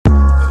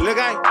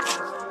kae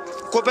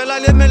kopela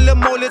le men le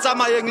mo le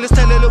tsamayeng le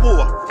stele le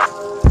bua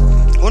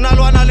ona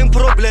lwana le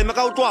problem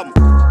ka utwamo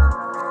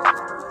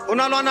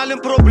ona lwana le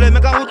problem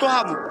ka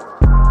utwamo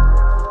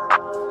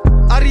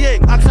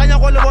arieng aksanya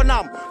go le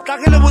bonamo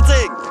tlakele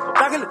botseng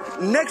tlakele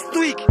next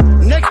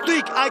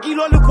week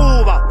akilo le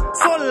kuba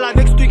solla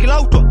next week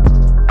la utwa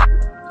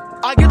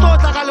akitlo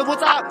tlakale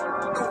botsa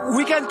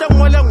weekend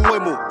ngwe le ngwe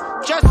mo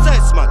just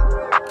says man.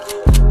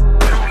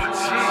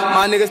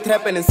 My niggas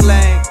trapping and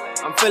slang.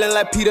 I'm feeling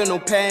like Peter, no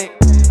pain.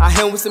 I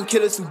hang with some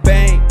killers who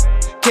bang.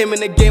 Came in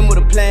the game with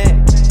a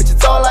plan. Bitch,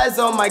 it's all eyes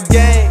on my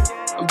game.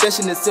 I'm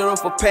dashing the zero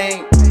for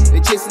pain.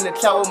 They chasing the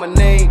clout with my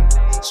name.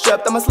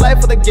 Strapped on my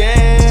slide for the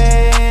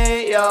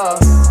game, yeah.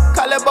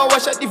 Kaleba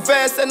wash out the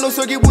vest and no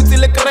sogi booty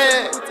le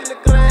cre.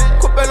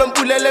 Kopelo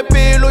mpulele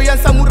pelo yan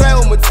samurai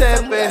o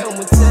motepe.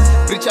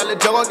 Bricha le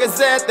jogo ke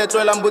zete,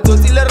 troela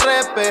mbototi le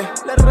repe.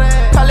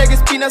 Kale ke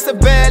spina se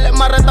bele,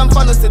 marata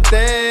mfano se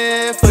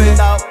defe.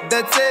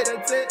 That's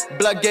it,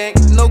 blood gang,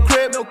 no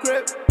crib.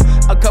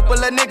 A couple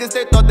of niggas,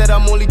 they thought that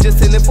I'm only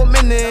just in it for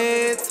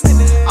minutes.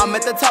 I'm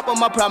at the top of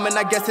my prime and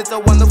I guess it's a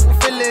wonderful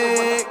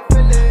feeling.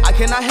 I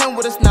cannot hang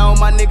with us now,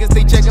 my niggas,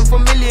 they checking for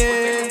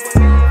millions.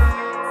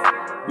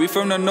 We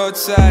from the north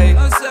side,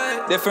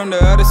 they from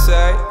the other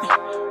side.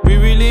 We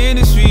really in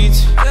the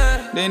streets,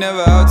 they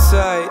never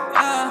outside.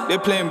 They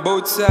playing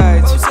both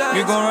sides.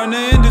 We gon' run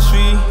the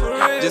industry,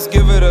 just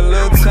give it a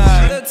little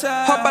time.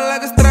 Hoppa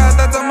like a straat,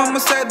 that's on my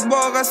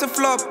sidewalk as a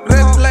flop.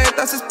 Red light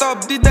as a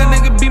stop, did that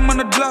nigga beam on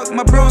the block.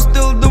 My bro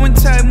still doing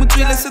time,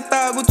 mutwile se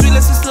tag,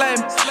 mutwile se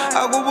slime.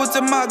 I go with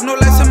the mag, no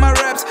lies in my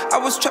raps. I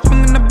was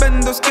trapping in the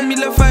bendos, give me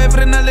le five,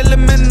 renale le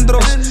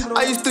mendros.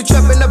 I used to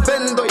trap in the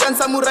bendo, yan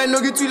samurai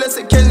no gitwile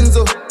se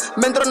kenzo.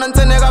 Mentro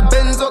nantenega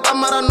benzo,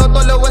 kamara no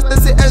tole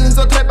weste se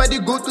enzo. Trap di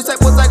go to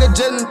saipo zage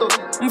gento.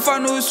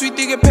 Mfano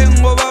sweetie ke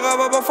pengo,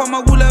 baba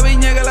fama gula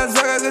benyega la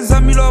zaga ke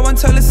zamilo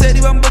awantale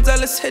sedi bambota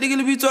le sedi ke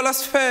libito la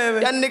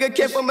sfebe. Young nigga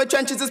came from the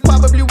trenches, it's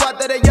probably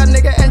water. The young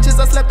nigga inches,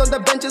 I slept on the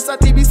benches. I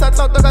TV sat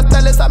out the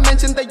tellers, I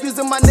mentioned they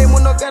using my name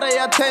when no get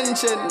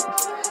attention.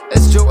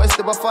 It's Joe, it's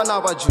the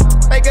bafana about you.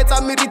 I get a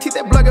miriti,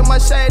 they blogging my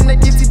shine. They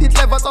give it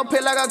levels, I'll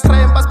pay like a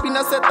crime.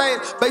 Paspina set tight.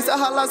 Base a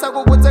halas, I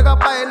go with a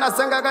pie. And I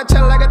sang like a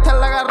chill like a tell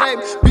like a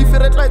rhyme. Beef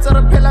it rights are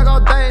a pill like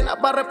a dying. A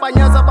barre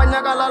panyaza,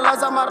 panyaga la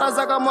laza,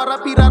 maraza, gamora,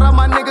 pirara.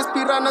 My niggas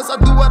piranhas, I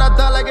do what I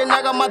do like a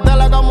naga,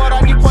 madala,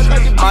 gamora,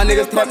 my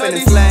niggas trapping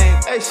and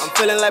slang. I'm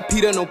feeling like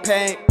Peter, no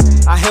pain.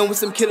 I hang with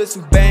some killers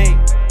who bang.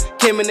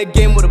 Came in the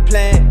game with a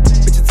plan.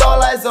 Bitch, it's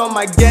all eyes on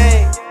my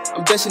game.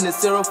 I'm dashing the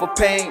zero for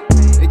pain.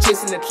 They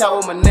chasing the clout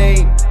with my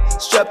name.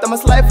 Strapped on my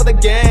slide for the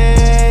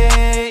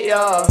game,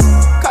 yeah.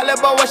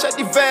 Kaleba wash out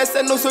the vest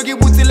and no sogi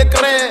booty le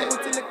cre.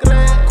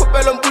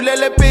 Kopelo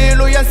mpulele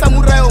pelo yan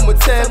samurai o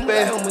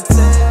motepe.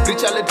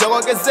 Bricha le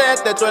jogo ke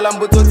zete, troela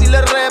mbototi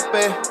le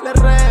repe.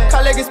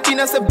 Kale ke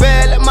spina se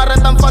bele,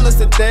 marata mfano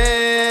se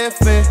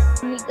defe.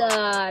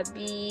 Nigga,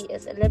 be a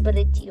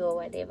celebrity or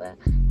whatever.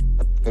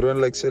 I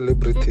don't like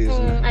celebrities.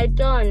 I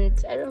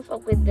don't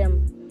fuck with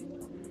them.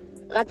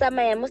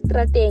 Ratamaya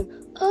Mustrateng.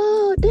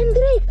 Oh,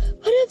 Dendrik,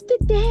 what of the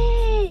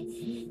day?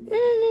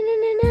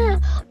 No.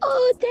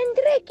 Oh,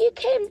 Dendrik, you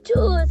came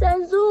too,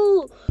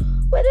 Zanzu.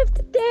 What of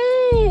the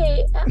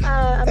day?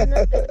 I'm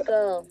not that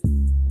girl.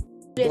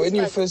 When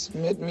you first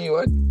met me,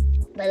 what?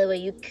 By the way,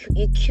 you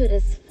cute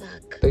as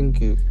fuck.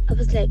 Thank you. I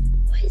was like,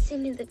 why is he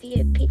in the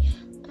VIP?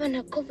 I'm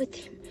gonna go with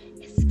him.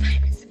 It's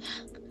fine as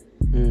fuck.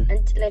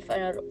 Until I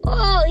found out,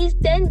 oh, he's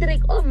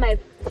Dendrik. Oh my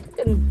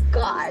fucking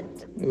god.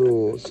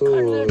 Oh,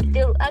 sorry.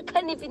 I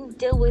can't even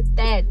deal with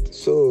that.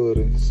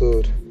 Sorry.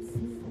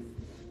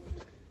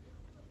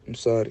 I'm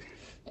sorry.